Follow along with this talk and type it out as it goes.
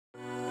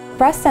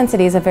breast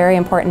density is a very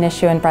important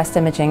issue in breast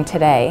imaging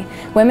today.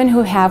 Women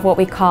who have what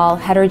we call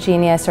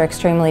heterogeneous or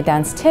extremely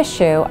dense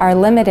tissue are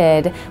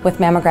limited with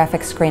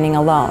mammographic screening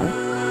alone.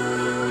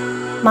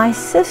 My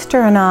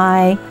sister and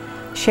I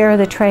share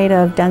the trait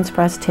of dense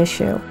breast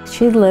tissue.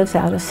 She lives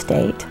out of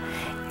state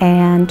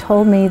and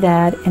told me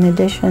that in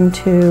addition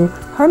to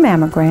her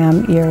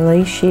mammogram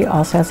yearly, she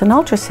also has an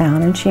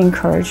ultrasound, and she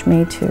encouraged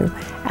me to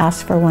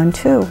ask for one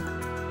too.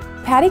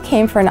 Patti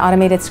came for an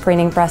automated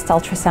screening breast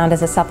ultrasound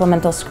as a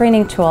supplemental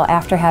screening tool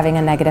after having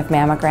a negative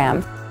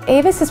mammogram.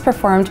 ABUS is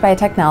performed by a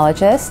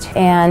technologist,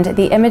 and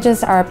the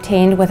images are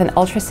obtained with an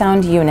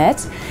ultrasound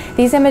unit.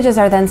 These images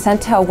are then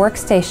sent to a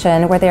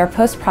workstation where they are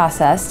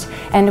post-processed,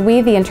 and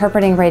we, the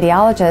interpreting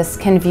radiologists,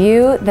 can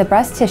view the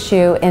breast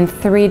tissue in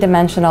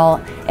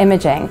three-dimensional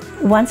imaging.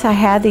 Once I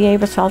had the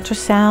ABUS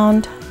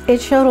ultrasound,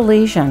 it showed a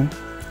lesion.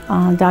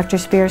 Dr.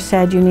 Spears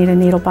said you need a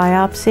needle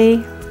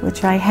biopsy,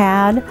 which I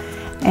had,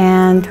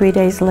 and 3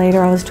 days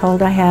later I was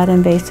told I had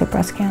invasive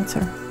breast cancer.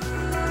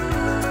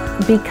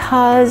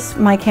 Because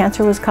my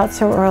cancer was cut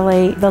so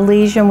early, the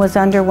lesion was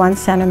under 1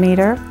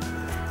 centimeter.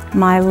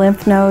 My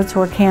lymph nodes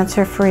were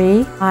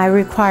cancer-free. I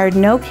required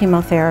no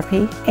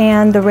chemotherapy,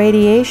 and the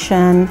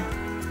radiation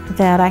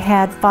that I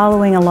had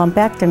following a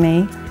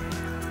lumpectomy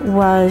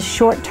was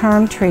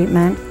short-term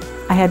treatment.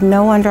 I had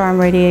no underarm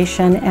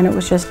radiation, and it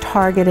was just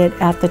targeted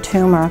at the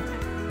tumor.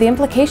 The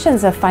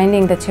implications of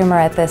finding the tumor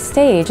at this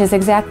stage is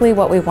exactly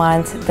what we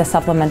want the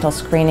supplemental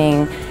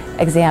screening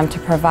exam to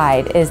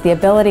provide, is the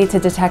ability to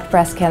detect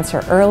breast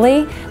cancer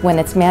early when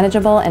it's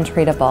manageable and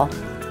treatable.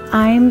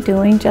 I'm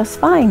doing just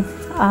fine.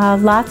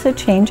 Lots of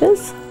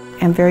changes.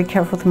 I'm very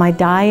careful with my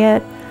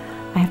diet.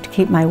 I have to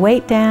keep my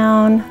weight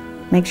down,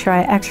 make sure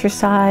I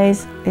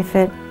exercise. If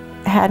it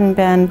hadn't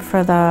been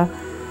for the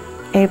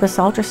ABUS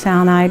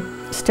ultrasound, I'd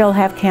still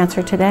have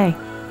cancer today.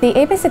 The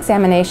ABUS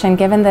examination,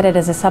 given that it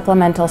is a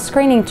supplemental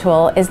screening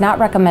tool, is not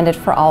recommended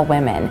for all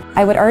women.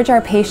 I would urge our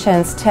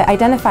patients to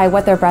identify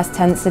what their breast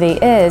density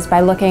is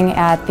by looking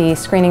at the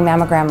screening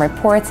mammogram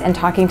reports and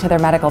talking to their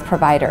medical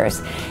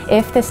providers.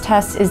 If this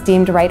test is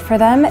deemed right for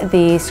them,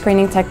 the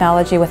screening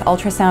technology with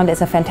ultrasound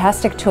is a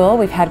fantastic tool.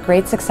 We've had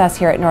great success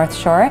here at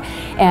NorthShore,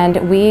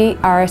 and we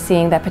are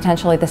seeing that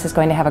potentially this is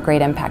going to have a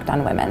great impact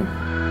on women.